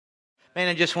Man,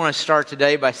 I just want to start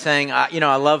today by saying,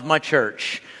 I love my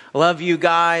church. I love you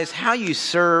guys, how you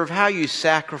serve, how you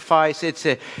sacrifice.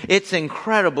 It's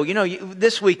incredible.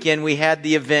 This weekend we had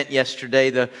the event yesterday,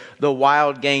 the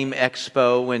Wild Game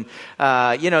Expo. And,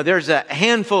 there's a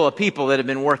handful of people that have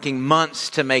been working months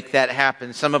to make that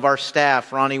happen. Some of our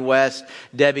staff, Ronnie West,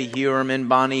 Debbie Hewerman,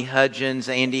 Bonnie Hudgens,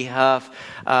 Andy Huff,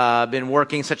 been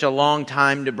working such a long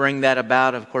time to bring that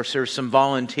about. Of course, there's some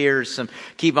volunteers, some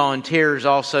key volunteers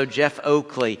also, Jeff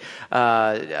Oakley,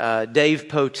 Dave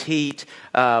Poteet,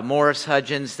 Morris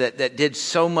Hudgens that did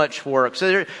so much work.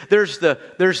 So there's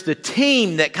the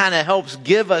team that kind of helps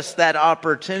give us that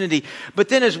opportunity. But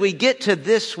then as we get to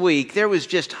this week, there was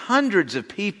just hundreds of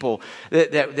people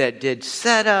that did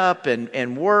set up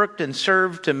and worked and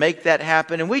served to make that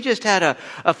happen. And we just had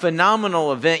a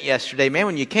phenomenal event yesterday. Man,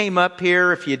 when you came up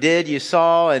here, if you did, you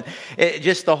saw, and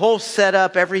just the whole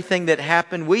setup, everything that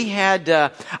happened. We had,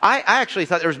 I actually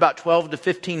thought there was about 12 to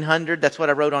 1,500. That's what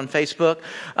I wrote on Facebook.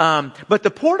 But the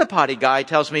porta potty guy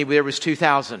tells me there was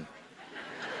 2,000.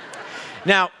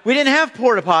 Now, we didn't have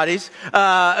porta potties,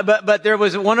 but there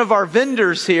was one of our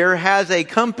vendors here has a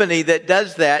company that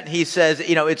does that. He says,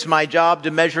 it's my job to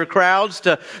measure crowds,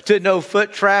 to know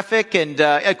foot traffic. And,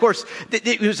 of course,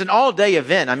 it was an all day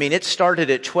event. I mean, it started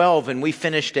at 12 and we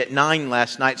finished at 9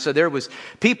 last night. So there was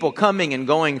people coming and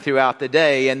going throughout the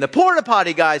day. And the porta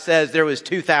potty guy says there was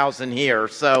 2,000 here.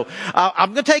 So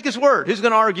I'm going to take his word. Who's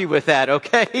going to argue with that?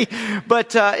 Okay.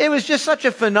 But, it was just such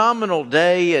a phenomenal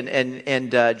day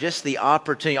and just the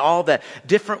opportunity, all the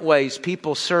different ways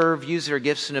people serve, use their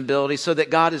gifts and abilities so that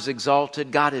God is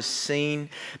exalted, God is seen.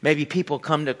 Maybe people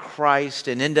come to Christ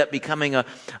and end up becoming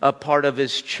a part of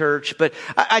His church. But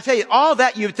I tell you, all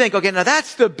that you'd think, okay, now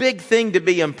that's the big thing to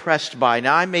be impressed by.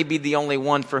 Now I may be the only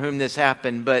one for whom this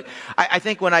happened, but I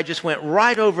think when I just went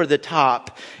right over the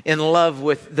top in love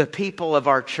with the people of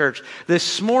our church.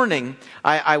 This morning,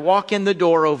 I walk in the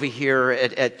door over here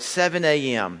at 7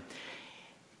 a.m.,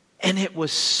 and it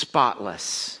was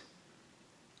spotless.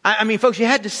 I mean, folks, you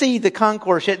had to see the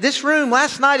concourse. This room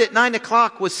last night at 9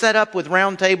 o'clock was set up with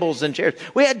round tables and chairs.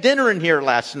 We had dinner in here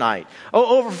last night.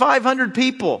 Over 500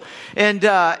 people. And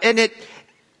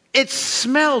it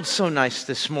smelled so nice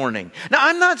this morning. Now,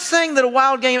 I'm not saying that a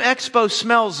Wild Game Expo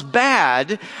smells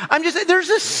bad. I'm just saying there's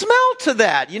a smell to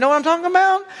that. You know what I'm talking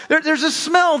about? There's a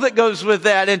smell that goes with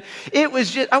that. And it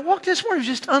was just, I walked this morning, it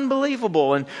was just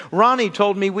unbelievable. And Ronnie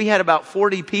told me we had about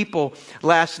 40 people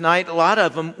last night. A lot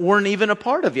of them weren't even a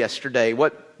part of yesterday.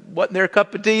 Wasn't their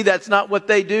cup of tea? That's not what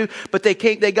they do. But they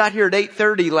got here at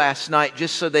 8:30 last night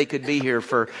just so they could be here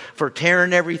for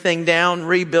tearing everything down,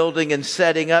 rebuilding and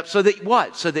setting up. So that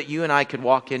what? So that you and I could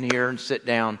walk in here and sit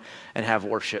down and have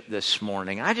worship this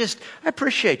morning. I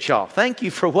appreciate y'all. Thank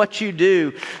you for what you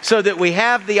do so that we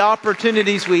have the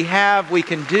opportunities we have. We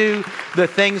can do the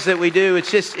things that we do.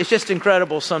 It's just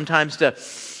incredible sometimes to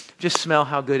just smell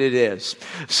how good it is.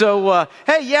 So,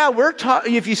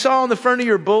 if you saw on the front of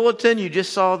your bulletin, you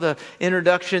just saw the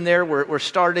introduction there. We're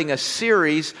starting a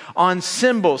series on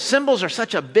symbols. Symbols are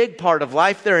such a big part of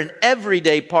life. They're an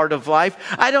everyday part of life.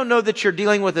 I don't know that you're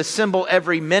dealing with a symbol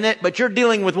every minute, but you're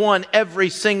dealing with one every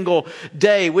single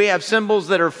day. We have symbols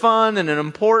that are fun and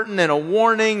important and a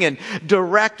warning and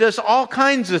direct us, all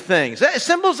kinds of things.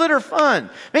 Symbols that are fun.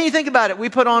 I mean, you think about it. We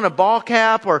put on a ball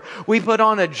cap or we put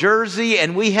on a jersey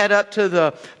and we head up to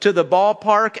the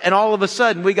ballpark, and all of a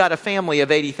sudden we got a family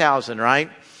of 80,000, right?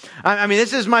 I mean,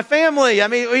 this is my family. I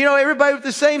mean, everybody with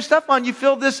the same stuff on. You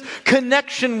feel this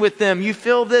connection with them. You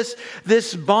feel this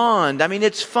bond. I mean,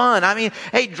 it's fun. I mean,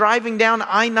 hey, driving down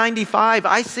I-95,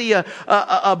 I see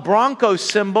a Bronco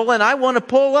symbol, and I want to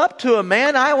pull up to a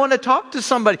man. I want to talk to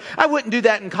somebody. I wouldn't do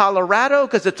that in Colorado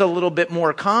because it's a little bit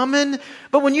more common.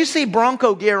 But when you see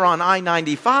Bronco gear on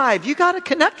I-95, you got to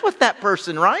connect with that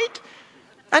person, right?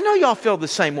 I know y'all feel the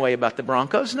same way about the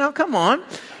Broncos. Now, come on.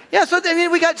 Yeah, so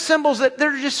we got symbols that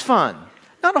they're just fun.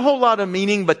 Not a whole lot of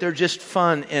meaning, but they're just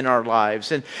fun in our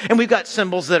lives. And we've got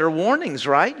symbols that are warnings,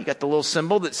 right? You got the little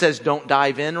symbol that says don't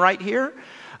dive in right here.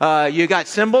 You got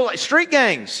street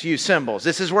gangs use symbols.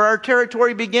 This is where our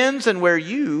territory begins and where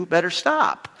you better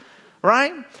stop.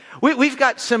 Right? We've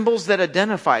got symbols that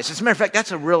identify us. As a matter of fact,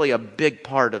 that's really a big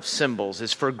part of symbols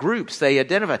is for groups. They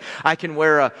identify. I can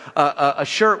wear a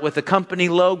shirt with a company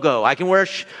logo. I can wear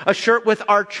a shirt with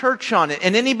our church on it.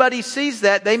 And anybody sees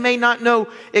that, they may not know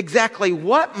exactly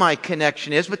what my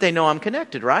connection is, but they know I'm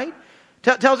connected, right?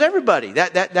 Tells everybody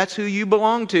that's who you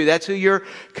belong to. That's who you're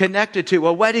connected to.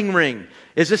 A wedding ring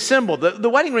is a symbol. The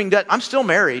wedding ring I'm still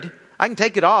married. I can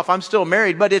take it off. I'm still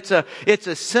married, but it's a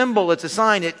symbol. It's a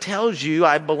sign. It tells you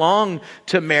I belong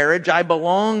to marriage. I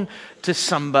belong to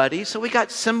somebody. So we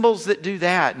got symbols that do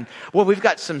that. And well, we've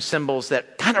got some symbols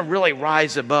that kind of really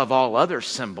rise above all other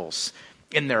symbols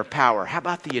in their power. How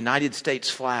about the United States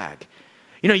flag?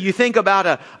 You know, you think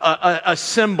about a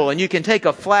symbol, and you can take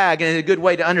a flag, and it's a good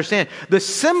way to understand. The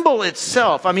symbol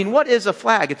itself, I mean, what is a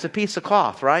flag? It's a piece of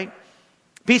cloth, right?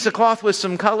 Piece of cloth with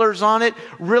some colors on it,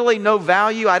 really no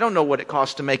value. I don't know what it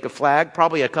costs to make a flag,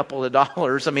 probably a couple of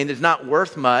dollars. I mean, it's not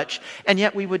worth much, and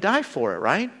yet we would die for it,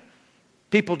 right?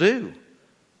 People do.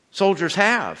 Soldiers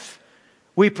have.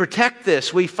 We protect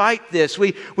this. We fight this.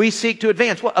 We seek to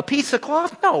advance. Well, a piece of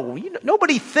cloth? No.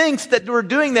 Nobody thinks that we're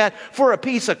doing that for a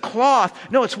piece of cloth.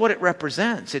 No, it's what it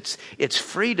represents. It's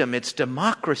freedom. It's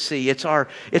democracy. It's our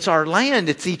land.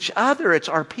 It's each other. It's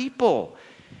our people.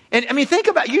 And I mean,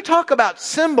 you talk about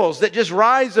symbols that just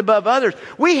rise above others.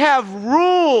 We have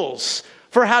rules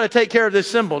for how to take care of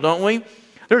this symbol, don't we?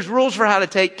 There's rules for how to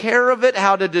take care of it,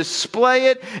 how to display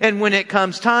it, and when it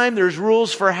comes time, there's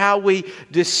rules for how we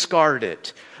discard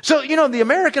it. So, you know, the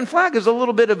American flag is a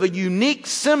little bit of a unique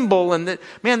symbol, and that,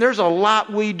 man, there's a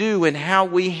lot we do in how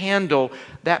we handle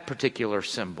that particular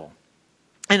symbol.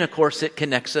 And of course, it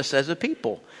connects us as a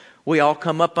people. We all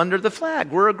come up under the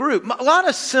flag. We're a group. A lot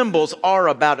of symbols are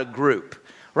about a group.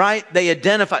 Right? They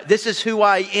identify, this is who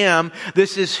I am,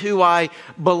 this is who I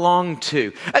belong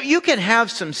to. You can have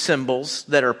some symbols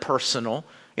that are personal.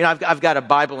 You know, I've got a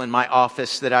Bible in my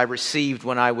office that I received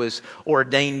when I was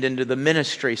ordained into the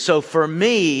ministry. So for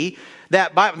me,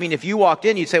 that Bible, I mean, if you walked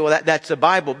in, you'd say, well, that's a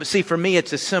Bible. But see, for me,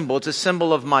 it's a symbol. It's a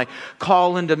symbol of my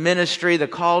call into ministry, the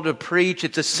call to preach.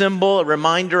 It's a symbol, a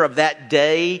reminder of that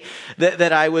day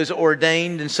that I was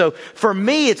ordained. And so for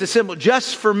me, it's a symbol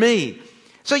just for me.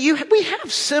 So we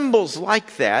have symbols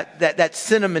like that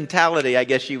sentimentality, I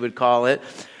guess you would call it.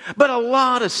 But a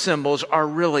lot of symbols are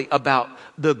really about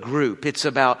the group. It's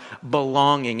about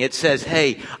belonging. It says,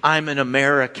 hey, I'm an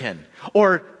American.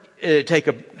 Or take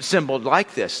a symbol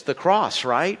like this, the cross,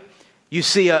 right? You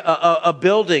see a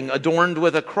building adorned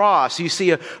with a cross. You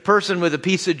see a person with a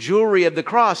piece of jewelry of the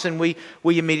cross, and we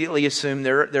immediately assume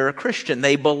they're a Christian.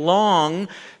 They belong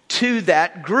to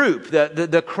that group.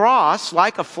 The cross,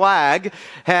 like a flag,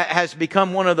 has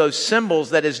become one of those symbols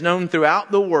that is known throughout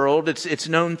the world. It's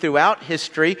known throughout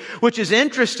history, which is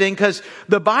interesting because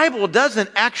the Bible doesn't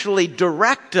actually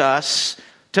direct us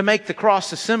to make the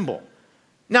cross a symbol.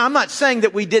 Now, I'm not saying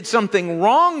that we did something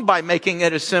wrong by making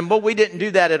it a symbol. We didn't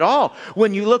do that at all.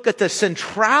 When you look at the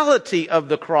centrality of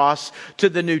the cross to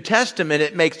the New Testament,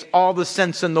 it makes all the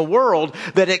sense in the world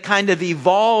that it kind of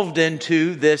evolved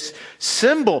into this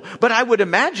symbol. But I would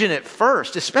imagine at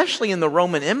first, especially in the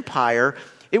Roman Empire,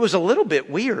 it was a little bit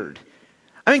weird.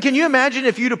 I mean, can you imagine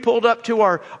if you'd have pulled up to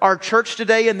our church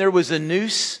today and there was a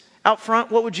noose out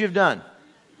front? What would you have done?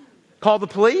 Call the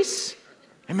police?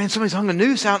 Hey man, somebody's hung a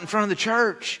noose out in front of the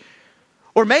church.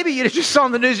 Or maybe you just saw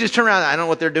on the news, just turn around. I don't know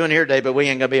what they're doing here today, but we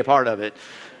ain't going to be a part of it.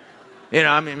 You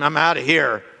know, I mean, I'm out of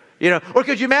here. You know, or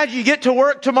could you imagine you get to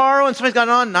work tomorrow and somebody's got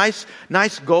on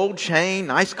nice gold chain,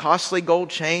 nice costly gold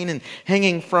chain, and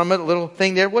hanging from it a little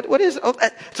thing there. What is it? Oh,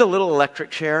 it's a little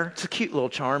electric chair. It's a cute little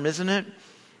charm, isn't it?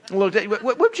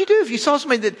 What would you do if you saw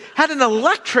somebody that had an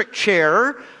electric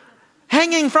chair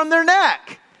hanging from their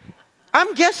neck?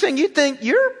 I'm guessing you'd think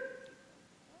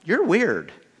you're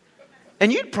weird.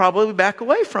 And you'd probably back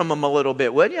away from them a little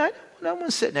bit, wouldn't you? I don't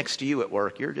want to sit next to you at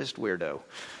work. You're just weirdo.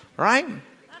 Right?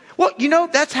 Well, you know,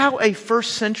 that's how a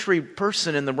first century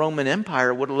person in the Roman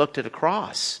Empire would have looked at a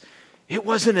cross. It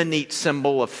wasn't a neat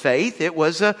symbol of faith. It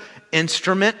was an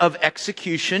instrument of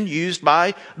execution used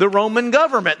by the Roman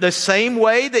government. The same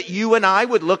way that you and I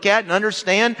would look at and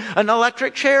understand an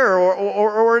electric chair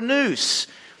or a noose.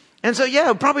 And so,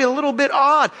 yeah, probably a little bit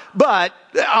odd, but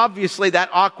obviously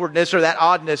that awkwardness or that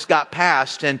oddness got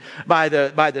past. And by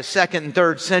the second and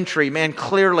third century, man,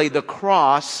 clearly the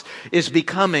cross is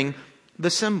becoming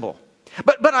the symbol.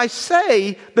 But I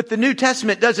say that the New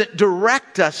Testament doesn't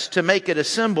direct us to make it a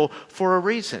symbol for a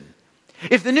reason.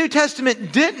 If the New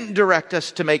Testament didn't direct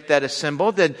us to make that a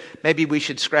symbol, then maybe we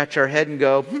should scratch our head and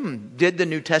go, did the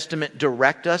New Testament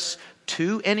direct us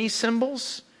to any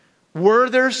symbols? Were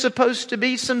there supposed to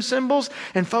be some symbols?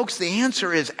 And folks, the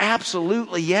answer is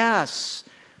absolutely yes.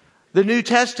 The New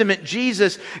Testament,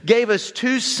 Jesus gave us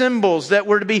two symbols that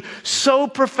were to be so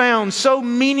profound, so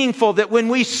meaningful that when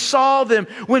we saw them,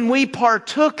 when we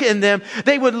partook in them,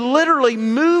 they would literally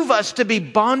move us to be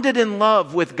bonded in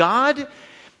love with God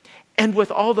and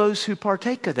with all those who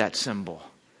partake of that symbol.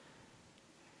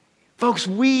 Folks,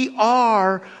 we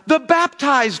are the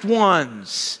baptized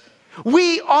ones.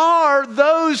 We are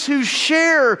those who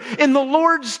share in the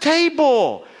Lord's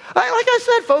table. Like I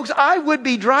said, folks, I would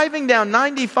be driving down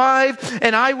 95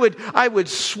 and I would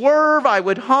swerve, I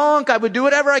would honk, I would do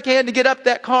whatever I can to get up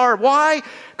that car. Why?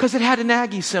 Because it had an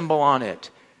Aggie symbol on it.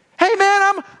 Hey man,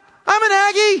 I'm an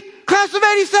Aggie, class of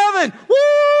 87.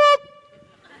 Whoop!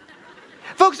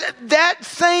 Folks, that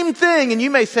same thing, and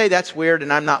you may say that's weird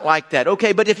and I'm not like that.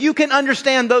 Okay, but if you can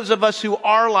understand those of us who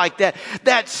are like that,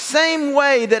 that same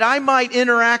way that I might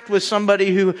interact with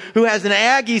somebody who has an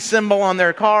Aggie symbol on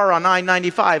their car on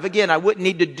I-95. Again, I wouldn't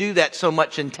need to do that so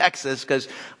much in Texas because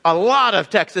a lot of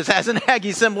Texas has an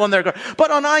Aggie symbol on their car. But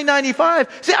on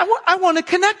I-95, see, I want to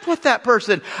connect with that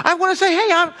person. I want to say, hey,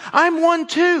 I'm one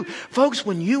too. Folks,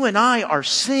 when you and I are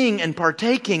seeing and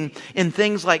partaking in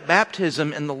things like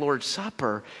baptism and the Lord's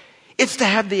Supper, it's to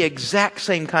have the exact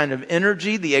same kind of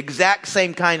energy, the exact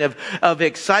same kind of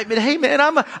excitement. Hey man,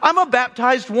 I'm a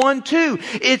baptized one too.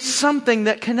 It's something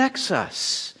that connects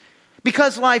us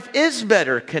because life is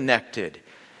better connected.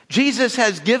 Jesus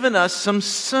has given us some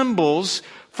symbols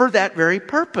for that very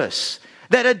purpose,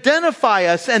 that identify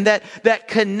us and that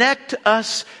connect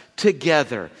us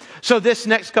together. So this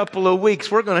next couple of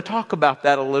weeks, we're going to talk about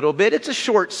that a little bit. It's a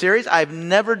short series. I've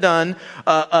never done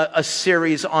a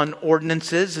series on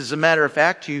ordinances. As a matter of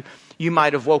fact, you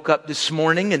might have woke up this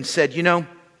morning and said,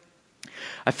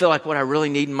 I feel like what I really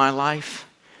need in my life,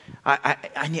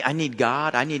 I need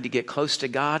God. I need to get close to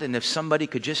God. And if somebody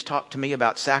could just talk to me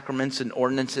about sacraments and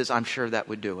ordinances, I'm sure that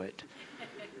would do it.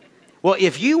 Well,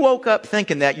 if you woke up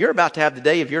thinking that, you're about to have the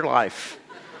day of your life.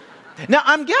 Now,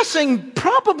 I'm guessing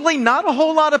probably not a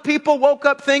whole lot of people woke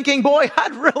up thinking, boy,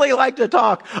 I'd really like to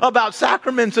talk about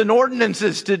sacraments and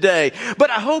ordinances today.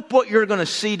 But I hope what you're going to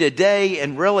see today,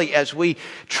 and really as we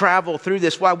travel through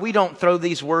this, while we don't throw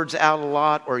these words out a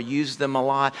lot or use them a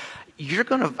lot,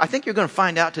 I think you're going to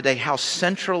find out today how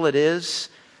central it is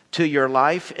to your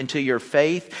life and to your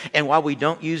faith. And while we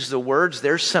don't use the words,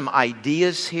 there's some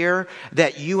ideas here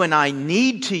that you and I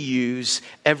need to use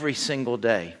every single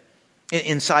day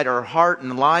inside our heart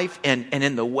and life and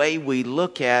in the way we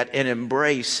look at and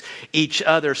embrace each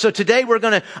other. So today we're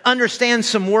going to understand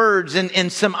some words and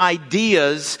some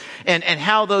ideas and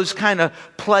how those kind of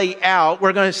play out.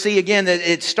 We're going to see again that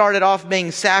it started off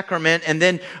being sacrament, and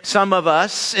then some of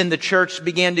us in the church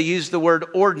began to use the word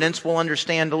ordinance. We'll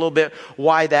understand a little bit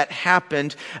why that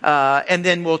happened. And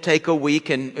then we'll take a week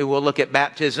and we'll look at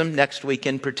baptism next week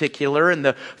in particular. And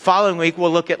the following week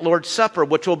we'll look at Lord's Supper,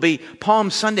 which will be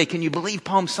Palm Sunday. Can you believe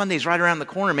Palm Sunday is right around the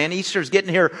corner, man? Easter's getting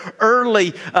here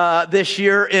early this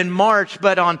year in March.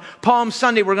 But on Palm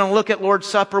Sunday, we're going to look at Lord's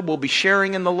Supper. We'll be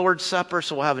sharing in the Lord's Supper,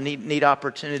 so we'll have a neat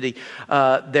opportunity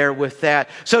there with that.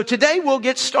 So today we'll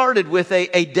get started with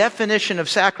a definition of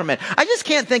sacrament. I just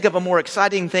can't think of a more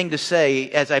exciting thing to say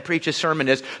as I preach a sermon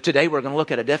as today we're going to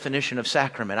look at a definition of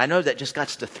sacrament. I know that just got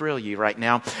to thrill you right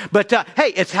now. But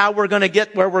hey, it's how we're going to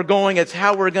get where we're going. It's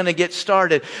how we're going to get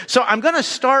started. So I'm going to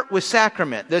start with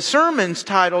sacrament. The sermon's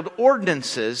titled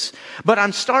Ordinances, but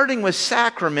I'm starting with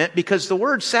sacrament because the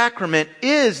word sacrament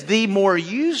is the more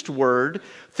used word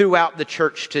throughout the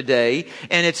church today,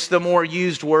 and it's the more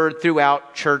used word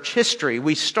throughout church history.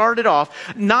 We started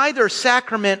off, neither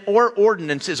sacrament or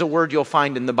ordinance is a word you'll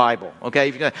find in the Bible, okay?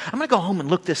 I'm going to go home and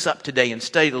look this up today and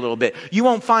study it a little bit. You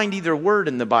won't find either word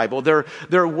in the Bible.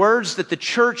 They're words that the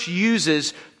church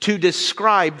uses to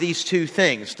describe these two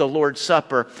things, the Lord's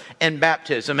Supper and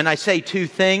baptism. And I say two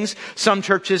things. Some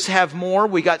churches have more.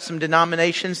 We got some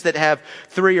denominations that have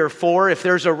 3 or 4. If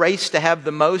there's a race to have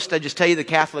the most, I just tell you the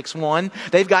Catholics won.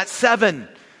 They've got 7.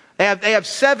 They have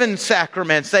 7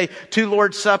 sacraments. 2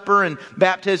 Lord's Supper and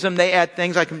baptism. They add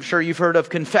things like I'm sure you've heard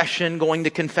of confession, going to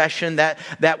confession.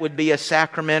 That would be a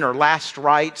sacrament, or last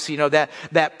rites.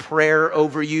 That prayer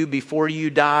over you before you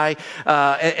die.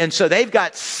 And so they've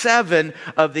got 7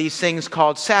 of these things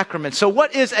called sacraments. So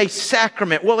what is a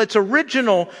sacrament? Well, its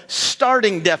original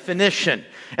starting definition.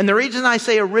 And the reason I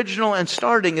say original and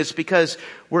starting is because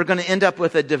we're going to end up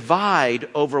with a divide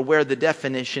over where the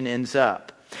definition ends up.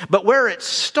 But where it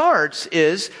starts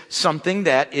is something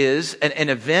that is an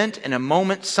event and a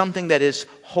moment, something that is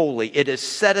holy. It is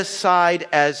set aside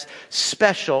as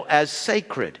special, as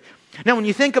sacred. Now, when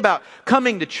you think about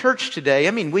coming to church today,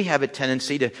 I mean, we have a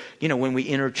tendency to, when we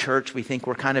enter church, we think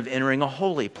we're kind of entering a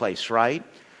holy place, right?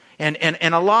 And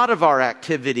a lot of our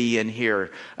activity in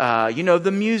here,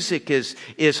 the music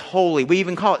is holy. We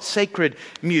even call it sacred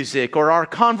music, or our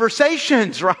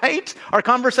conversations, right? Our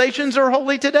conversations are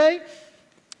holy today.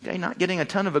 Okay, not getting a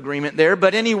ton of agreement there,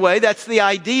 but anyway, that's the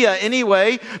idea.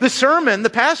 Anyway, the sermon, the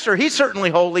pastor, he's certainly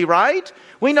holy, right?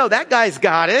 We know that guy's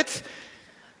got it.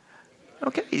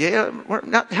 Okay, yeah, we're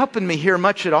not helping me here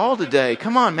much at all today.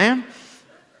 Come on, man.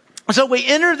 So we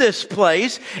enter this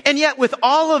place, and yet with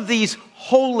all of these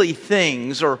holy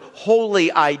things or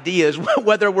holy ideas,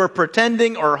 whether we're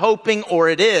pretending or hoping or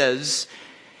it is,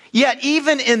 yet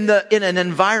even in an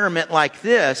environment like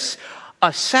this,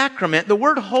 a sacrament, the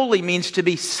word holy means to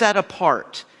be set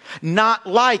apart, not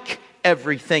like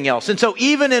everything else. And so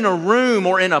even in a room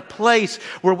or in a place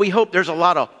where we hope there's a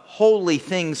lot of holy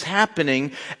things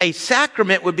happening, a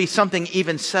sacrament would be something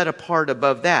even set apart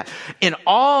above that. In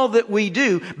all that we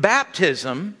do,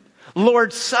 baptism,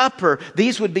 Lord's Supper,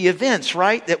 these would be events,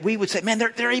 right? That we would say, man,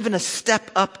 they're even a step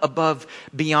up above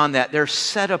beyond that. They're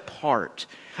set apart.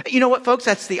 You know what, folks?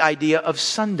 That's the idea of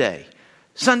Sunday.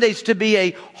 Sunday's to be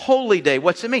a holy day.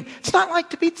 What's it mean? It's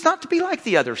not to be like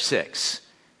the other 6.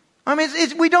 I mean,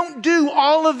 we don't do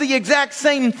all of the exact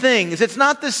same things. It's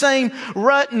not the same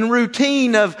rut and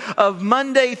routine of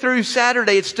Monday through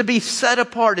Saturday. It's to be set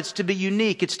apart. It's to be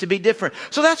unique. It's to be different.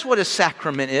 So that's what a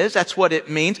sacrament is. That's what it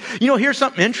means. You know, here's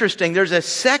something interesting. There's a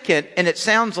second, and it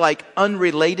sounds like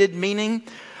unrelated meaning,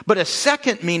 but a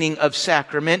second meaning of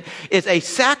sacrament is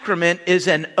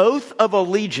an oath of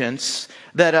allegiance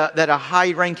that a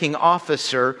high-ranking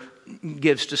officer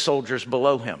gives to soldiers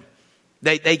below him.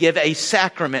 They give a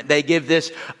sacrament. They give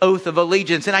this oath of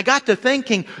allegiance. And I got to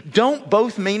thinking, don't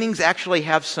both meanings actually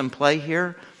have some play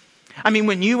here? I mean,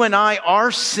 when you and I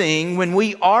are seeing, when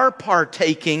we are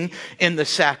partaking in the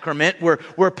sacrament,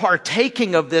 we're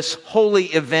partaking of this holy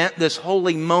event, this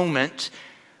holy moment.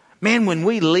 Man, when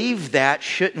we leave that,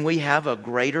 shouldn't we have a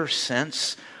greater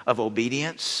sense of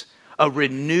obedience? A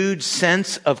renewed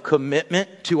sense of commitment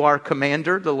to our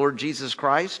commander, the Lord Jesus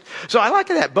Christ. So I like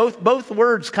that. Both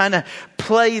words kind of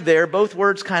play there. Both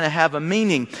words kind of have a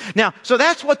meaning. Now, so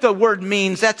that's what the word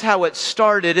means. That's how it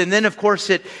started. And then, of course,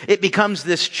 it becomes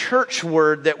this church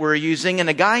word that we're using. And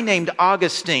a guy named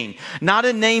Augustine, not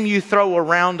a name you throw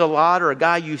around a lot or a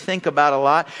guy you think about a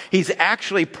lot. He's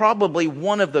actually probably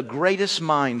one of the greatest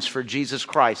minds for Jesus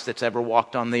Christ that's ever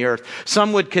walked on the earth.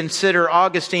 Some would consider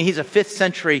Augustine, he's a 5th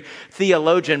century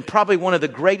theologian, probably one of the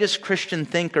greatest Christian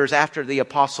thinkers after the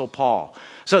Apostle Paul.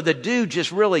 So the dude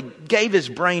just really gave his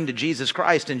brain to Jesus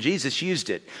Christ, and Jesus used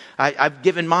it. I've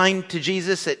given mine to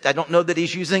Jesus. I don't know that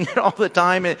he's using it all the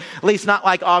time, at least not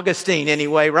like Augustine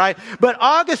anyway, right? But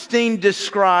Augustine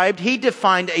he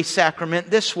defined a sacrament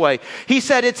this way. He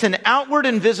said it's an outward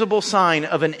and visible sign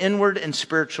of an inward and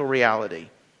spiritual reality.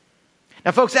 Now,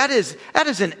 folks, that is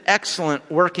an excellent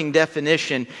working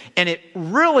definition, and it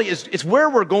really it's where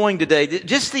we're going today.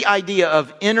 Just the idea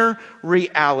of inner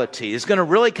reality is going to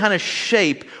really kind of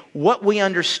shape what we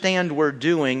understand we're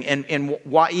doing and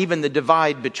why even the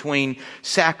divide between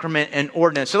sacrament and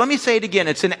ordinance. So let me say it again.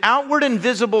 It's an outward and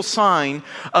visible sign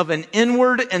of an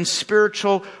inward and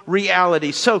spiritual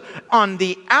reality. So on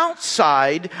the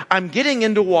outside, I'm getting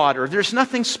into water. There's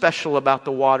nothing special about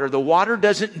the water. The water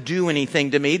doesn't do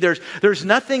anything to me. There's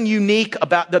nothing unique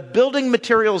about the building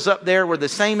materials up there were the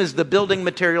same as the building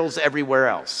materials everywhere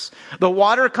else. The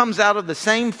water comes out of the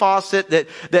same faucet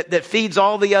that feeds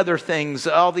all the other things,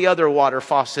 all the other water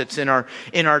faucets in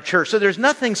our church. So there's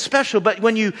nothing special, but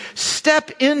when you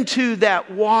step into that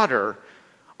water,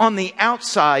 on the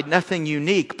outside, nothing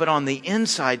unique, but on the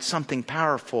inside, something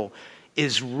powerful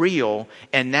is real,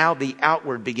 and now the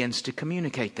outward begins to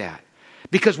communicate that.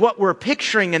 Because what we're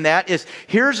picturing in that is,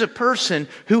 here's a person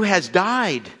who has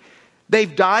died.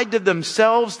 They've died to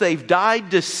themselves. They've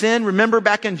died to sin. Remember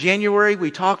back in January,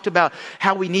 we talked about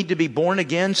how we need to be born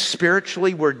again.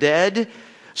 Spiritually, we're dead.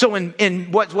 So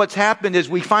what's happened is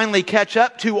we finally catch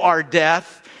up to our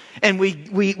death, and we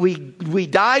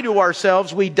die to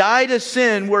ourselves. We die to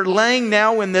sin. We're laying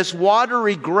now in this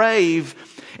watery grave,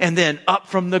 and then up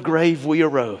from the grave we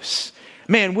arose.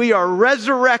 Man, we are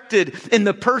resurrected in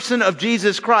the person of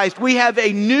Jesus Christ. We have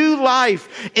a new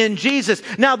life in Jesus.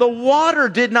 Now, the water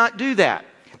did not do that.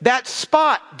 That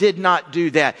spot did not do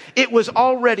that. It was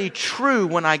already true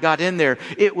when I got in there.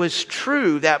 It was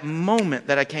true that moment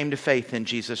that I came to faith in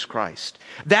Jesus Christ.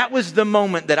 That was the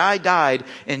moment that I died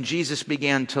and Jesus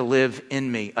began to live in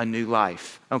me a new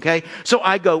life. Okay? So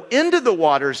I go into the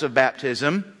waters of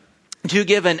baptism to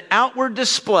give an outward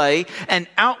display, an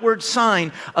outward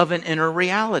sign of an inner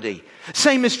reality.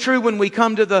 Same is true when we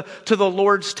come to the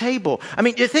Lord's table. I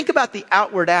mean, you think about the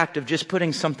outward act of just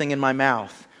putting something in my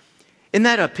mouth. Isn't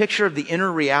that a picture of the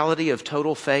inner reality of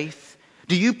total faith?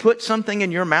 Do you put something in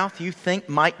your mouth you think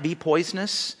might be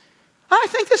poisonous? I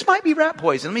think this might be rat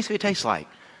poison. Let me see what it tastes like.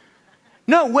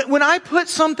 No, when I put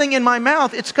something in my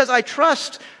mouth, it's because I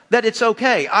trust that it's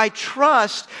okay. I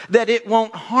trust that it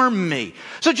won't harm me.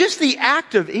 So just the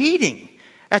act of eating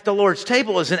at the Lord's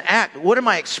table is an act. What am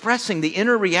I expressing? The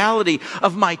inner reality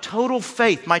of my total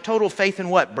faith. My total faith in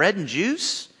what? Bread and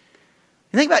juice?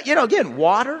 You think about, again,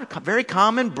 water, very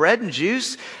common, bread and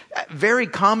juice, very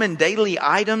common daily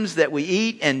items that we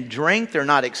eat and drink. They're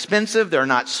not expensive. They're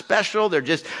not special. They're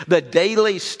just the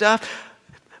daily stuff.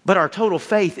 But our total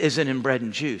faith isn't in bread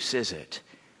and juice, is it?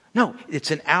 No,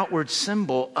 it's an outward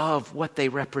symbol of what they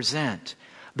represent.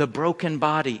 The broken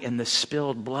body and the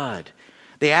spilled blood.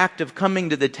 The act of coming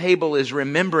to the table is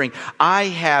remembering,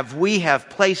 we have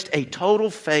placed a total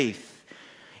faith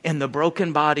in the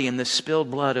broken body and the spilled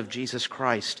blood of Jesus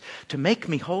Christ to make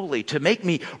me holy, to make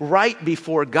me right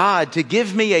before God, to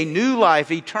give me a new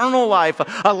life, eternal life,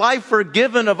 a life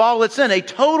forgiven of all its sin, a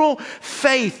total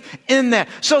faith in that.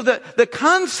 So the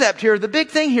concept here, the big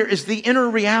thing here is the inner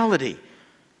reality.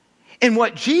 And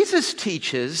what Jesus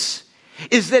teaches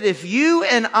is that if you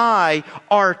and I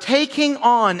are taking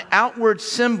on outward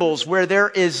symbols where there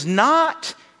is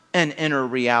not an inner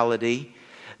reality,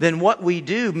 then what we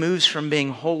do moves from being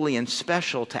holy and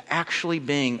special to actually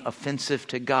being offensive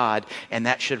to God, and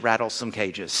that should rattle some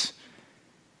cages.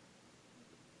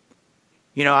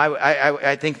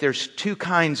 I think there's two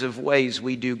kinds of ways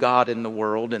we do God in the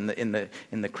world, in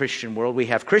the Christian world. We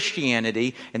have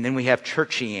Christianity, and then we have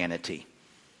churchianity.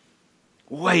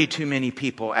 Way too many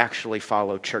people actually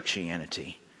follow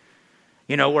churchianity.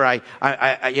 Where I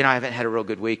haven't had a real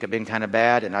good week. I've been kind of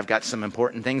bad, and I've got some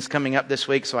important things coming up this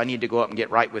week, so I need to go up and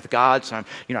get right with God. So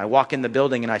I walk in the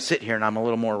building and I sit here and I'm a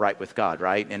little more right with God,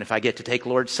 right? And if I get to take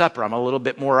Lord's Supper, I'm a little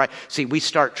bit more right. See, we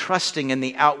start trusting in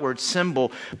the outward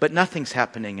symbol, but nothing's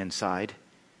happening inside.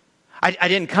 I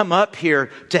didn't come up here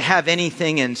to have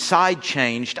anything inside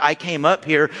changed. I came up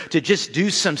here to just do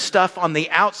some stuff on the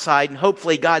outside, and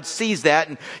hopefully God sees that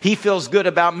and He feels good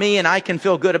about me and I can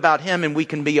feel good about Him and we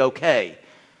can be okay.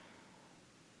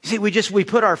 See, we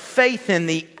put our faith in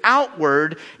the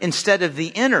outward instead of the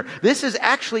inner. This is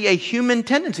actually a human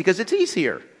tendency because it's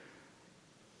easier.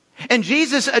 And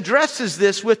Jesus addresses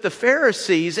this with the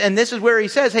Pharisees, and this is where He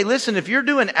says, hey, listen, if you're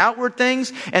doing outward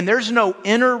things and there's no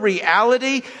inner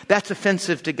reality, that's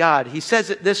offensive to God. He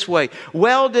says it this way,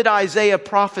 well did Isaiah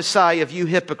prophesy of you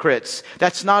hypocrites.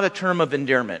 That's not a term of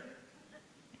endearment.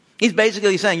 He's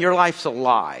basically saying your life's a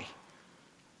lie.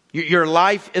 Your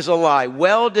life is a lie.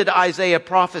 Well did Isaiah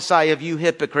prophesy of you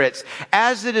hypocrites.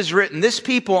 As it is written, this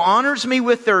people honors me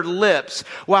with their lips,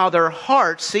 while their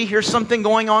hearts, see, here's something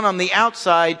going on the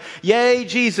outside. Yay,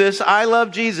 Jesus, I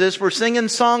love Jesus. We're singing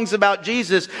songs about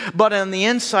Jesus. But on the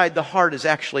inside, the heart is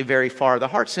actually very far. The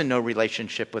heart's in no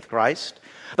relationship with Christ.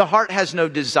 The heart has no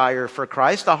desire for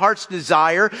Christ. The heart's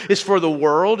desire is for the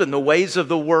world and the ways of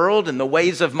the world and the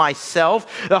ways of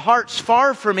myself. The heart's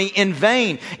far from me. In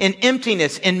vain, in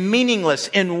emptiness, in meaningless,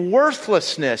 in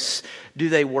worthlessness do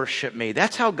they worship me.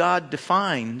 That's how God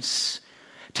defines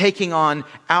taking on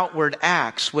outward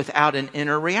acts without an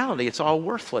inner reality. It's all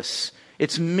worthless.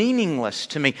 It's meaningless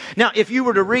to me. Now, if you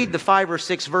were to read the 5 or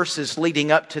 6 verses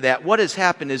leading up to that, what has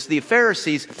happened is the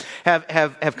Pharisees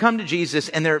have come to Jesus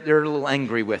and they're a little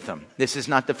angry with him. This is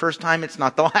not the first time. It's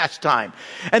not the last time.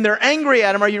 And they're angry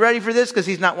at him. Are you ready for this? Because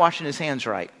he's not washing his hands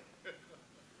right.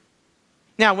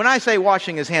 Now, when I say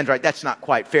washing his hands right, that's not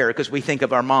quite fair because we think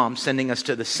of our mom sending us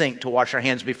to the sink to wash our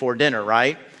hands before dinner,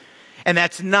 right? And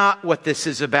that's not what this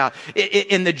is about.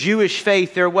 In the Jewish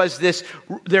faith, there was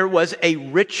a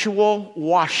ritual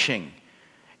washing.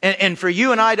 And for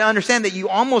you and I to understand that you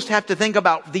almost have to think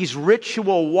about these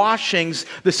ritual washings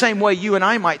the same way you and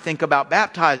I might think about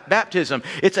baptism.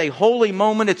 It's a holy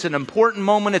moment. It's an important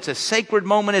moment. It's a sacred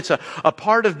moment. It's a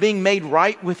part of being made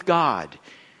right with God.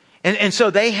 And so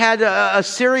they had a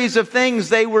series of things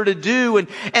they were to do,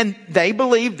 and they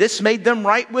believed this made them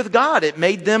right with God. It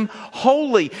made them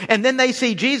holy. And then they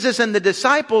see Jesus and the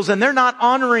disciples, and they're not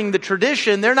honoring the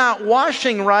tradition. They're not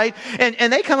washing right.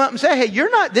 And they come up and say,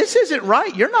 hey, this isn't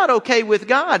right. You're not okay with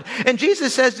God. And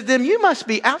Jesus says to them, you must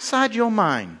be outside your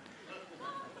mind.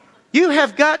 You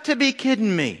have got to be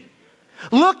kidding me.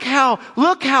 Look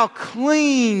how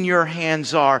clean your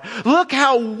hands are. Look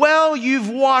how well you've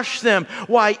washed them.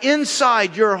 Why,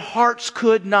 inside your hearts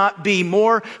could not be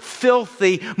more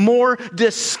filthy, more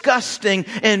disgusting,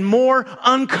 and more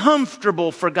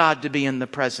uncomfortable for God to be in the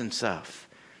presence of.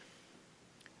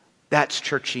 That's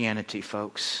churchianity,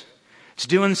 folks. It's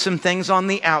doing some things on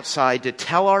the outside to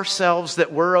tell ourselves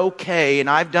that we're okay, and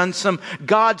I've done some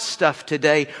God stuff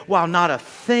today, while not a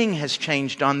thing has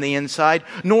changed on the inside,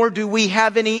 nor do we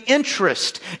have any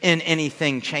interest in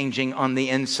anything changing on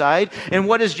the inside. And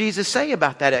what does Jesus say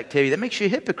about that activity? That makes you a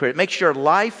hypocrite. It makes your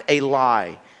life a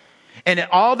lie. And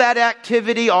all that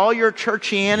activity, all your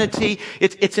churchianity,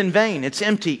 it's in vain. It's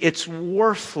empty. It's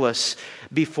worthless.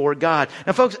 before God.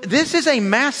 Now, folks, this is a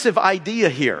massive idea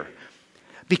here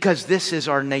because this is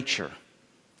our nature.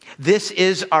 This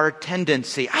is our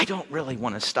tendency. I don't really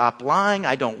want to stop lying.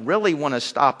 I don't really want to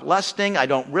stop lusting. I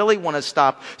don't really want to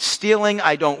stop stealing.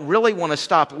 I don't really want to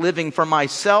stop living for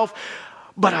myself.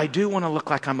 But I do want to look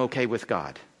like I'm okay with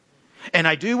God. And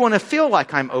I do want to feel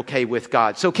like I'm okay with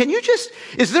God. So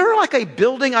is there like a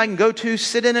building I can go to,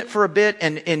 sit in it for a bit,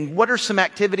 and what are some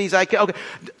activities I can, okay,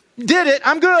 did it,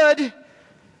 I'm good.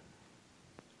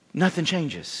 Nothing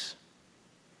changes.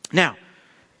 Now,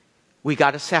 we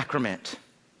got a sacrament.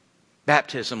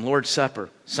 Baptism, Lord's Supper.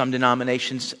 Some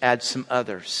denominations add some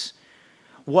others.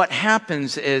 What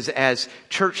happens is as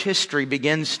church history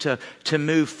begins to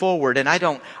move forward, and I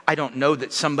don't know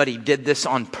that somebody did this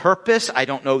on purpose. I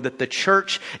don't know that the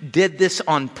church did this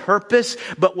on purpose.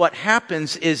 But what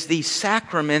happens is these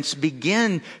sacraments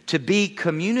begin to be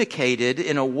communicated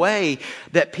in a way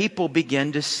that people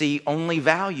begin to see only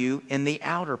value in the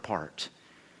outer part.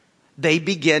 They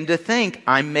begin to think,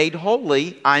 I'm made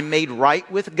holy, I'm made right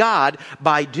with God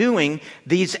by doing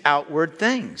these outward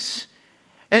things.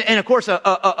 And of course,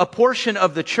 a portion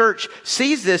of the church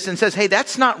sees this and says, hey,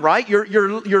 that's not right.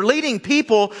 You're leading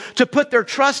people to put their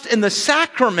trust in the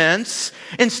sacraments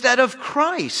instead of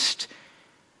Christ.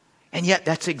 And yet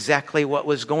that's exactly what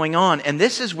was going on. And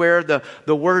this is where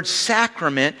the word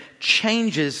sacrament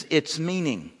changes its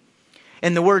meaning.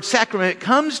 And the word sacrament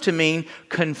comes to mean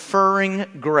conferring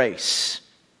grace.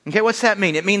 Okay, what's that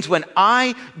mean? It means when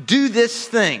I do this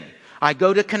thing, I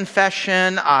go to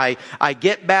confession, I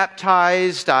get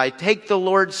baptized, I take the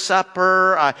Lord's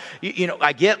Supper,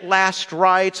 I get last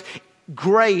rites,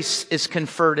 grace is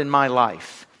conferred in my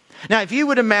life. Now, if you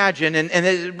would imagine, and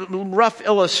it's a rough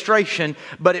illustration,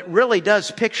 but it really does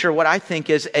picture what I think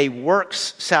is a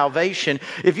works salvation.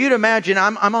 If you'd imagine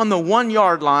I'm on the 1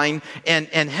 yard line and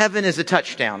heaven is a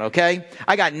touchdown, okay?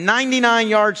 I got 99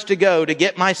 yards to go to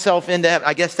get myself into heaven.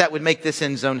 I guess that would make this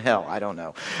end zone hell. I don't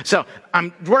know. So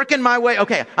I'm working my way.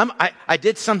 Okay, I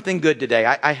did something good today.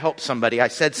 I helped somebody. I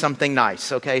said something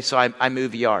nice, okay? So I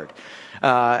move a yard.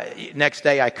 Next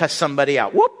day I cuss somebody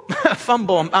out. Whoop!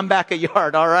 Fumble. I'm back a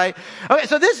yard. All right. Okay.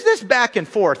 So this back and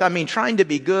forth. I mean, trying to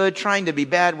be good, trying to be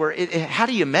bad. How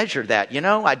do you measure that? You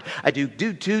know, I do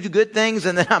 2 good things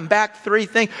and then I'm back 3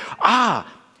 things.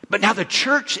 But now the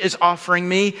church is offering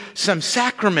me some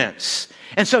sacraments.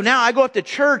 And so now I go up to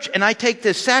church and I take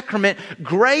this sacrament.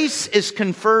 Grace is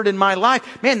conferred in my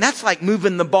life. Man, that's like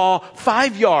moving the ball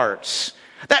 5 yards.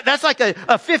 That's like a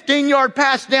 15-yard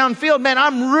pass downfield. Man,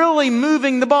 I'm really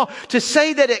moving the ball. To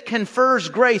say that it confers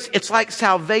grace, it's like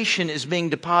salvation is being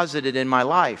deposited in my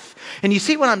life. And you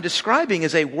see what I'm describing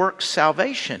is a work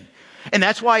salvation. And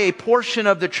that's why a portion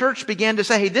of the church began to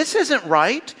say, hey, this isn't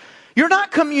right. You're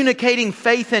not communicating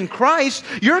faith in Christ.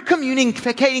 You're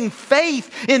communicating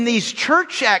faith in these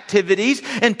church activities.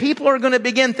 And people are going to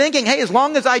begin thinking, hey, as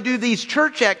long as I do these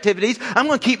church activities, I'm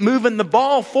going to keep moving the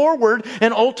ball forward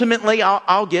and ultimately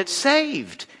I'll get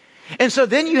saved. And so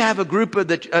then you have a group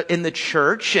in the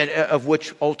church, of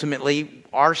which ultimately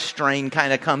our strain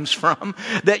kind of comes from,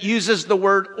 that uses the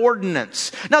word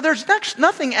ordinance. Now there's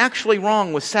nothing actually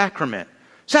wrong with sacrament.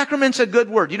 Sacrament's a good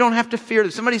word. You don't have to fear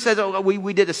that. Somebody says, oh,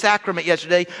 we did a sacrament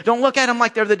yesterday. Don't look at them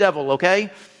like they're the devil, okay?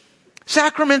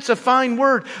 Sacrament's a fine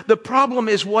word. The problem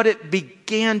is what it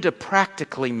began to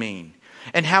practically mean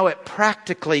and how it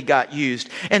practically got used.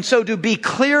 And so to be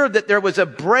clear that there was a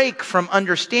break from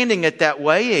understanding it that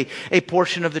way, a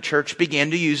portion of the church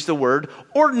began to use the word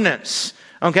ordinance.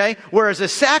 Okay? Whereas a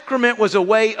sacrament was a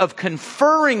way of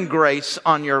conferring grace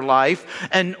on your life,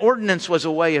 an ordinance was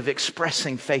a way of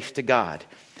expressing faith to God.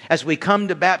 As we come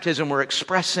to baptism, we're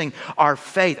expressing our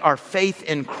faith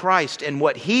in Christ and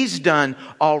what He's done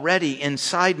already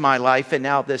inside my life, and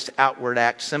now this outward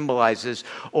act symbolizes,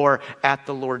 or at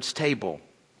the Lord's table.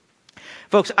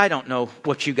 Folks, I don't know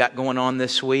what you got going on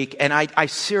this week, and I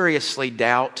seriously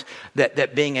doubt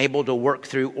that being able to work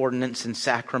through ordinance and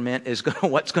sacrament is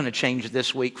what's going to change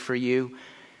this week for you.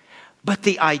 But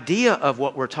the idea of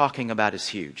what we're talking about is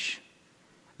huge.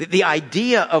 The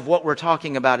idea of what we're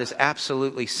talking about is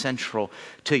absolutely central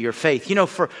to your faith. You know,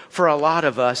 for a lot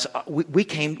of us,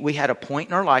 we had a point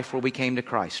in our life where we came to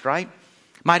Christ, right?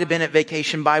 Might have been at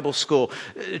Vacation Bible School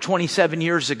 27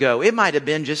 years ago. It might have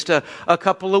been just a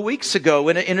couple of weeks ago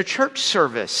in a church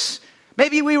service.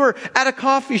 Maybe we were at a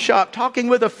coffee shop talking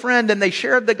with a friend and they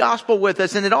shared the gospel with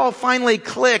us and it all finally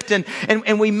clicked and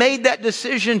we made that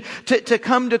decision to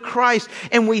come to Christ.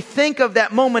 And we think of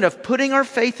that moment of putting our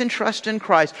faith and trust in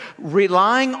Christ,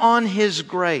 relying on His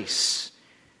grace.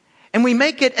 And we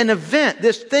make it an event,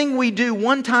 this thing we do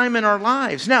one time in our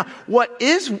lives. Now, what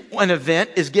is an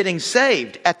event is getting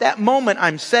saved. At that moment,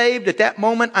 I'm saved. At that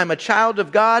moment, I'm a child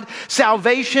of God.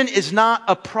 Salvation is not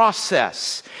a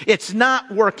process. It's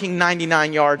not working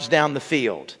 99 yards down the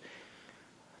field.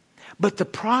 But the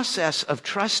process of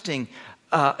trusting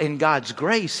in God's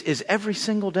grace is every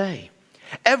single day.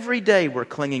 Every day we're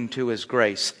clinging to His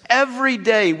grace. Every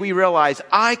day we realize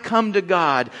I come to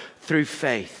God through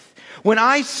faith. When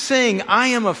I sing, I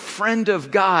am a friend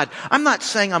of God. I'm not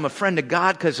saying I'm a friend of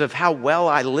God because of how well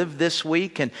I live this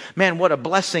week. And man, what a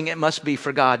blessing it must be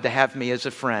for God to have me as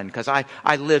a friend, because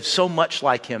I live so much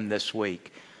like Him this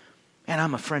week. And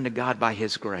I'm a friend of God by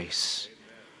His grace.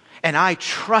 And I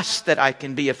trust that I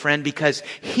can be a friend because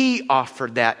He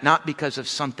offered that, not because of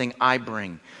something I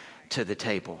bring to the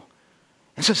table.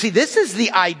 And so see, this is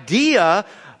the idea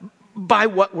by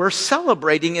what we're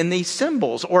celebrating in these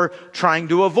symbols or trying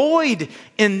to avoid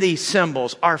in these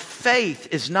symbols. Our faith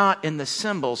is not in the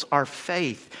symbols. Our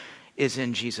faith is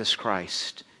in Jesus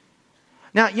Christ.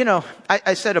 Now,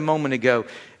 I said a moment ago,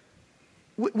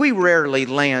 we rarely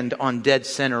land on dead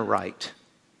center right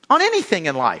on anything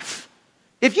in life.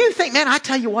 If you think, man, I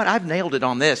tell you what, I've nailed it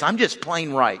on this. I'm just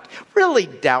plain right. Really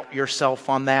doubt yourself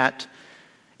on that.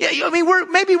 Yeah, I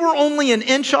mean, maybe we're only an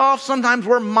inch off. Sometimes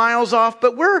we're miles off,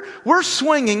 but we're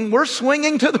swinging. We're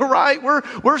swinging to the right.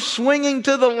 We're swinging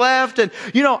to the left. And,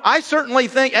 I certainly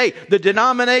think, hey, the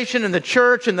denomination and the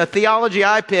church and the theology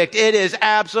I picked, it is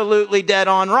absolutely dead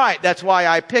on right. That's why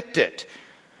I picked it.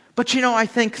 But, I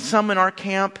think some in our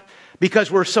camp, because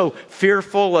we're so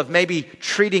fearful of maybe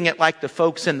treating it like the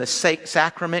folks in the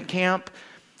Sacrament camp,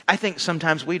 I think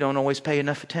sometimes we don't always pay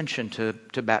enough attention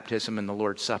to baptism and the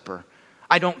Lord's Supper.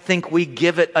 I don't think we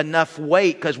give it enough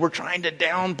weight because we're trying to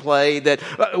downplay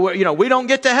that, we don't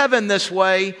get to heaven this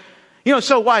way.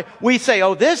 So why we say,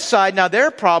 oh, this side, now their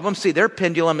problem, see, their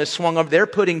pendulum is swung over. They're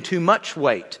putting too much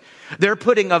weight. They're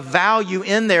putting a value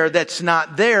in there that's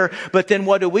not there. But then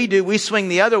what do? We swing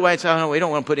the other way and say, oh, no, we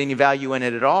don't want to put any value in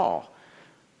it at all.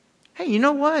 Hey, you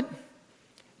know what?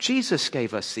 Jesus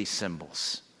gave us these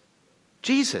symbols.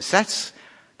 Jesus, that's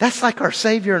like our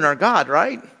Savior and our God,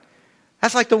 right?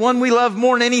 That's like the one we love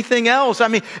more than anything else. I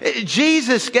mean,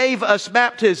 Jesus gave us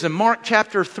baptism, Mark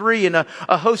chapter 3, and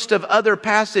a host of other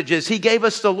passages. He gave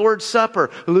us the Lord's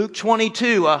Supper, Luke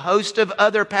 22, a host of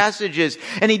other passages.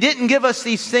 And He didn't give us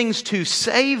these things to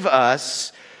save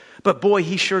us, but boy,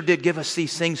 He sure did give us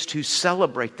these things to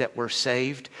celebrate that we're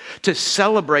saved, to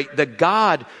celebrate the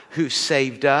God who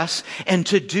saved us, and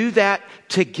to do that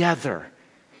together.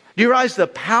 Do you realize the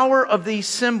power of these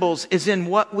symbols is in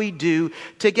what we do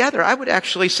together? I would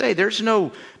actually say there's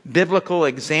no biblical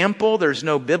example, there's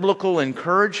no biblical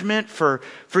encouragement for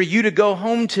you to go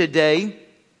home today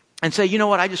and say, you know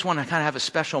what, I just want to kind of have a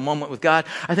special moment with God.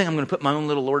 I think I'm going to put my own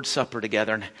little Lord's Supper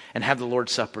together and have the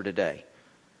Lord's Supper today.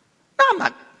 No,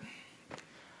 I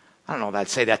don't know if I'd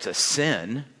say that's a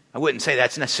sin. I wouldn't say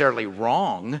that's necessarily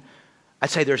wrong. I'd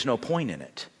say there's no point in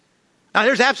it. Now,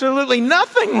 there's absolutely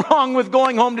nothing wrong with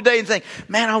going home today and saying,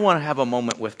 man, I want to have a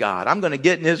moment with God. I'm going to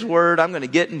get in His Word. I'm going to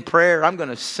get in prayer. I'm going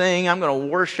to sing. I'm going to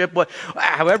worship.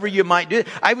 However you might do it.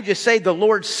 I would just say the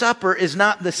Lord's Supper is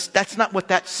not that's not what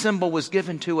that symbol was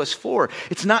given to us for.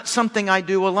 It's not something I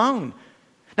do alone.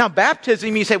 Now,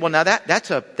 baptism, you say, well, now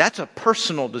that's a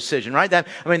personal decision, right?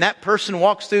 That person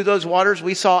walks through those waters.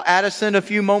 We saw Addison a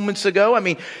few moments ago.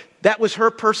 That was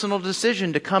her personal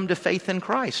decision to come to faith in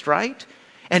Christ, right?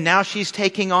 And now she's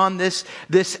taking on this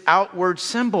outward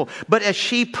symbol. But as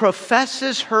she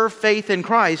professes her faith in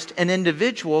Christ, an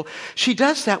individual, she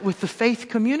does that with the faith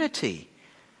community.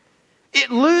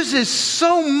 It loses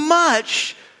so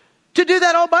much to do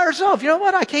that all by herself. You know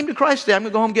what? I came to Christ today. I'm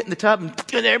going to go home, get in the tub, and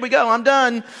there we go. I'm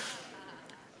done.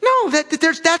 No,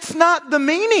 that's not the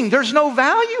meaning. There's no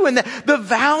value in that. The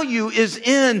value is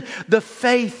in the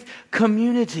faith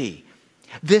community.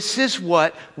 This is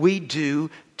what we do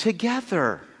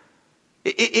together.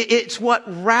 It's what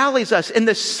rallies us. In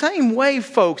the same way,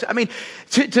 folks,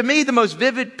 to me, the most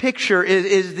vivid picture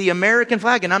is the American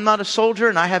flag. And I'm not a soldier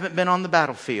and I haven't been on the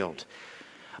battlefield.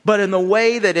 But in the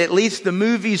way that at least the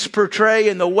movies portray,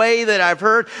 in the way that I've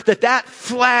heard, that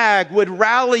flag would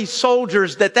rally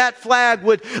soldiers, that flag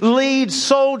would lead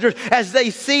soldiers as they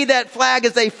see that flag,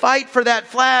 as they fight for that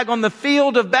flag on the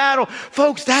field of battle.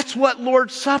 Folks, that's what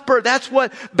Lord's Supper, that's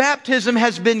what baptism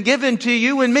has been given to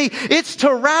you and me. It's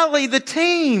to rally the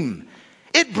team.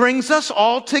 It brings us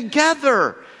all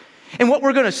together. And what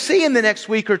we're going to see in the next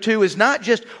week or two is not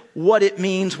just what it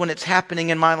means when it's happening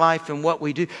in my life and what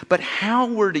we do, but how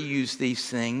we're to use these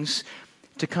things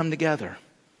to come together.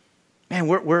 Man,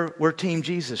 we're Team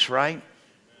Jesus, right?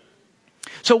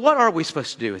 So So what are we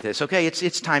supposed to do with this? Okay,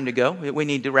 it's time to go. We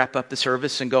need to wrap up the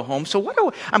service and go home.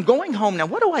 So I'm going home now.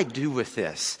 What do I do with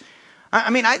this?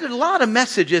 I did a lot of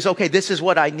messages. Okay, this is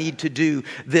what I need to do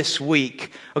this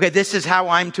week. Okay, this is how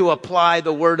I'm to apply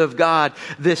the Word of God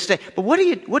this day. But what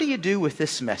do you do with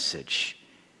this message?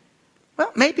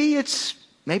 Well, maybe it's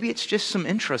just some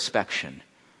introspection.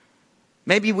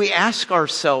 Maybe we ask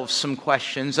ourselves some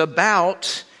questions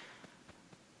about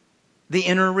the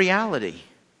inner reality.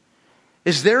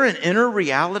 Is there an inner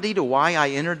reality to why I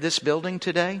entered this building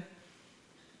today?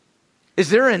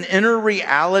 Is there an inner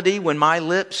reality when my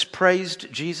lips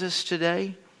praised Jesus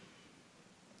today?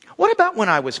 What about when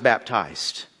I was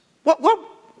baptized?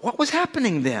 What was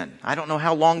happening then? I don't know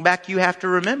how long back you have to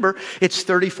remember. It's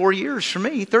 34 years for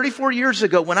me. 34 years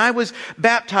ago when I was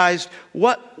baptized,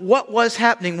 what was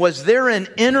happening? Was there an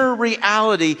inner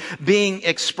reality being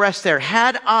expressed there?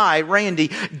 Had I, Randy,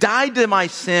 died to my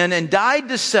sin and died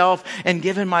to self and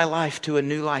given my life to a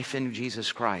new life in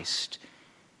Jesus Christ?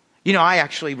 You know, I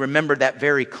actually remember that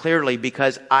very clearly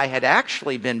because I had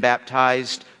actually been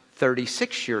baptized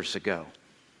 36 years ago.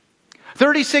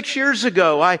 36 years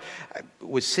ago, I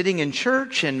was sitting in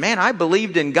church and man, I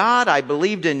believed in God. I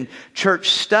believed in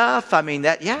church stuff. I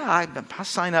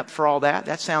sign up for all that.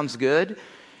 That sounds good.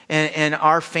 And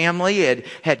our family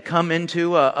had come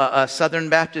into a Southern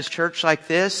Baptist church like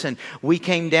this, and we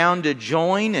came down to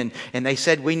join, and they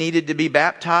said we needed to be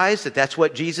baptized, that's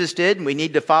what Jesus did, and we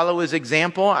need to follow His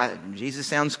example. Jesus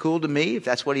sounds cool to me, if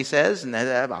that's what He says, and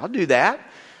I'll do that.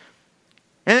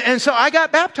 And so I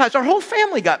got baptized. Our whole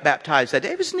family got baptized that day.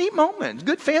 It was a neat moment.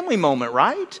 Good family moment,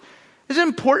 right? It was an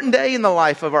important day in the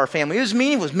life of our family. It was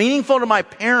meaningful to my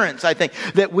parents, I think,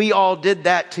 that we all did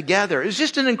that together. It was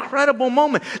just an incredible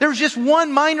moment. There was just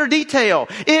one minor detail.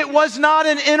 It was not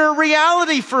an inner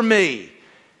reality for me.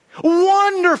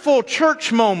 Wonderful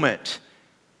church moment,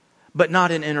 but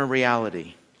not an inner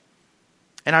reality.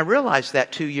 And I realized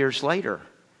that 2 years later.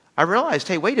 I realized,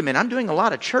 hey, wait a minute, I'm doing a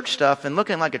lot of church stuff and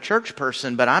looking like a church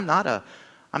person, but I'm not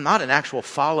an actual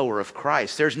follower of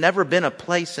Christ. There's never been a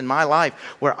place in my life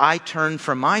where I turned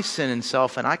from my sin and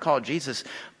self and I called Jesus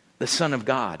the Son of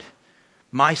God,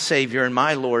 my Savior and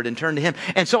my Lord, and turned to Him.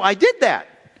 And so I did that.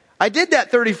 I did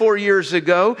that 34 years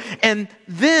ago, and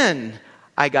then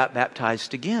I got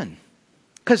baptized again.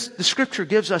 Because the Scripture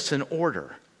gives us an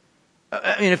order.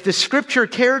 If the Scripture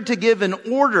cared to give an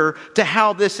order to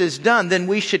how this is done, then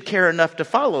we should care enough to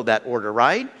follow that order,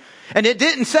 right? And it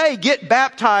didn't say get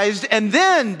baptized and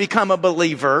then become a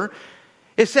believer.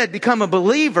 It said become a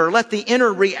believer, let the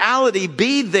inner reality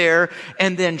be there,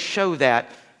 and then show that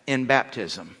in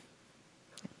baptism.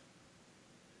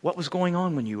 What was going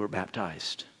on when you were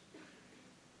baptized?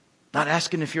 Not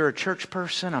asking if you're a church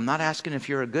person. I'm not asking if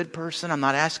you're a good person. I'm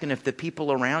not asking if the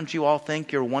people around you all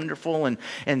think you're wonderful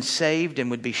and saved and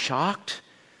would be shocked.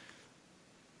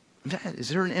 Is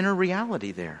there an inner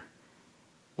reality there?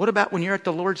 What about when you're at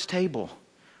the Lord's table?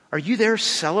 Are you there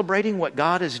celebrating what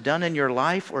God has done in your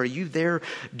life, or are you there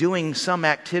doing some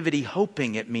activity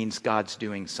hoping it means God's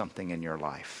doing something in your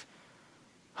life?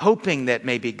 Hoping that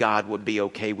maybe God would be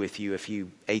okay with you if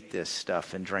you ate this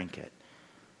stuff and drank it.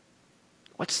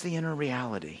 What's the inner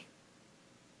reality?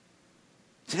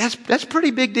 See, that's a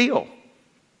pretty big deal.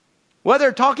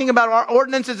 Whether talking about our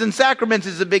ordinances and sacraments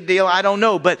is a big deal, I don't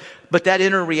know. But that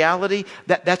inner reality,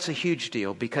 that's a huge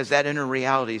deal, because that inner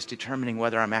reality is determining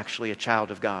whether I'm actually a child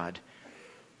of God.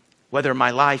 Whether my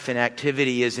life and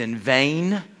activity is in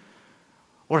vain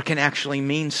or can actually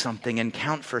mean something and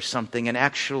count for something and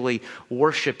actually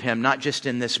worship Him, not just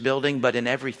in this building, but in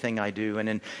everything I do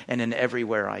and in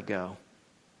everywhere I go.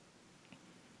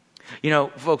 You know,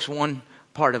 folks, one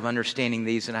part of understanding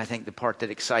these, and I think the part that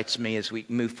excites me as we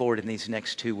move forward in these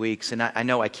next 2 weeks, and I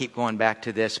know I keep going back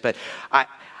to this, but I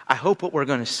hope what we're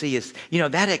going to see is,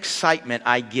 that excitement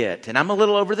I get, and I'm a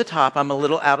little over the top, I'm a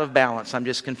little out of balance, I'm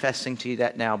just confessing to you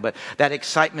that now, but that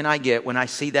excitement I get when I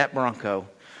see that Bronco,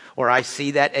 or I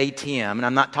see that ATM, and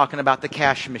I'm not talking about the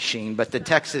cash machine, but the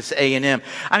Texas A&M.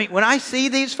 When I see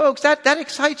these folks, that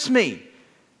excites me.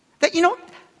 That,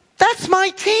 that's my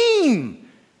team.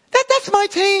 That's my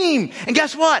team. And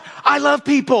guess what? I love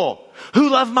people who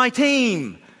love my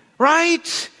team.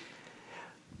 Right?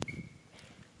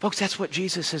 Folks, that's what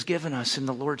Jesus has given us in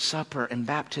the Lord's Supper and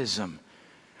baptism.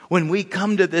 When we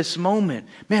come to this moment,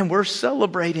 man, we're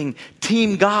celebrating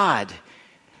Team God.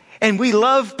 And we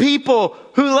love people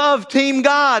who love Team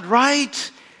God,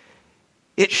 right?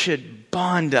 It should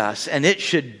bond us, and it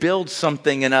should build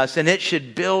something in us, and it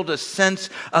should build a sense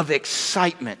of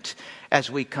excitement as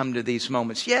we come to these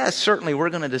moments. Yes, certainly we're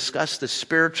going to discuss the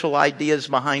spiritual ideas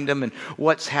behind them and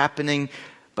what's happening.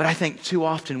 But I think too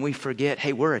often we forget,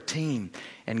 hey, we're a team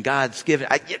and God's given.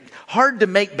 Hard to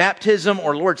make baptism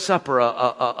or Lord's Supper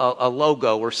a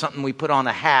logo or something we put on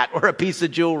a hat or a piece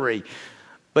of jewelry.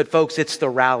 But folks, it's the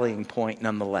rallying point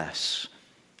nonetheless.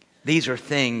 These are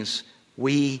things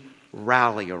we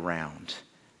rally around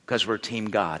because we're Team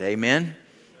God. Amen?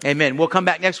 Amen. We'll come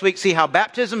back next week, see how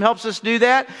baptism helps us do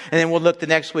that, and then we'll look the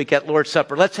next week at Lord's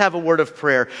Supper. Let's have a word of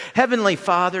prayer. Heavenly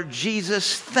Father,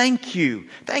 Jesus, thank you.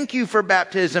 Thank you for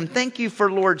baptism. Thank you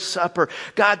for Lord's Supper.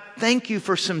 God, thank you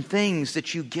for some things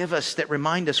that you give us that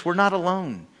remind us we're not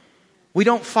alone. We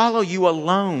don't follow you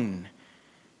alone.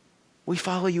 We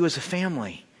follow you as a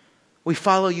family. We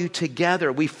follow you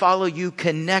together. We follow you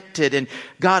connected. And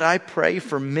God, I pray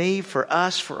for me, for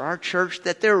us, for our church,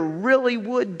 that there really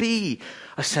would be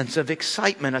a sense of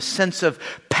excitement, a sense of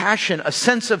passion, a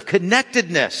sense of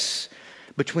connectedness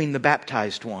between the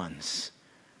baptized ones,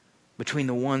 between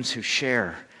the ones who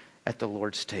share at the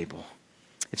Lord's table.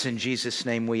 It's in Jesus'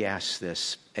 name we ask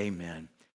this. Amen.